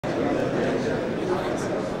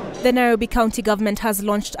The Nairobi County Government has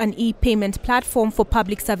launched an e-payment platform for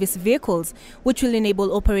public service vehicles, which will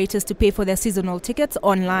enable operators to pay for their seasonal tickets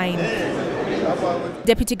online.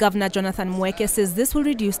 Deputy Governor Jonathan Mweke says this will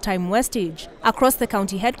reduce time wastage across the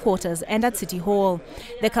county headquarters and at City Hall.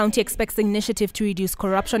 The county expects the initiative to reduce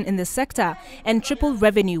corruption in the sector and triple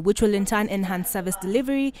revenue, which will in turn enhance service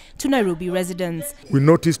delivery to Nairobi residents. We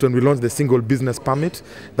noticed when we launched the single business permit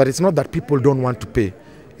that it's not that people don't want to pay.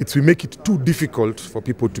 It's we make it too difficult for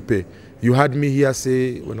people to pay. You heard me here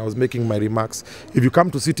say when I was making my remarks, if you come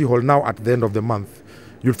to City Hall now at the end of the month,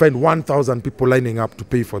 you'll find 1,000 people lining up to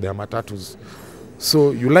pay for their matatus. So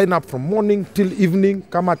you line up from morning till evening,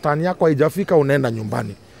 kama tani yako haijafika unaenda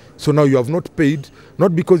nyumbani. So now you have not paid,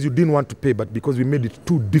 not because you didn't want to pay, but because we made it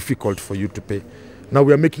too difficult for you to pay. Now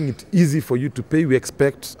we are making it easy for you to pay. We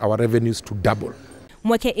expect our revenues to double.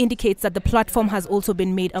 Mweke indicates that the platform has also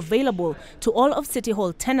been made available to all of City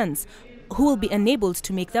Hall tenants who will be enabled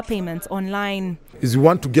to make their payments online. Is we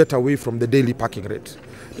want to get away from the daily parking rate,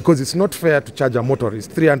 because it's not fair to charge a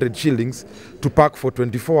motorist 300 shillings to park for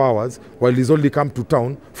 24 hours while he's only come to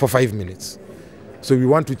town for 5 minutes. So we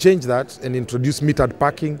want to change that and introduce metered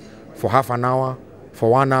parking for half an hour, for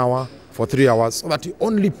 1 hour, for 3 hours, so that you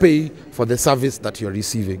only pay for the service that you're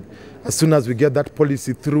receiving. As soon as we get that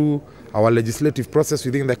policy through our legislative process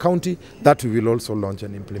within the county, that we will also launch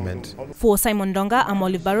and implement. For Simon Donga, I'm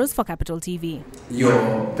Olive Barrows for Capital TV.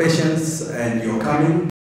 Your patience and your coming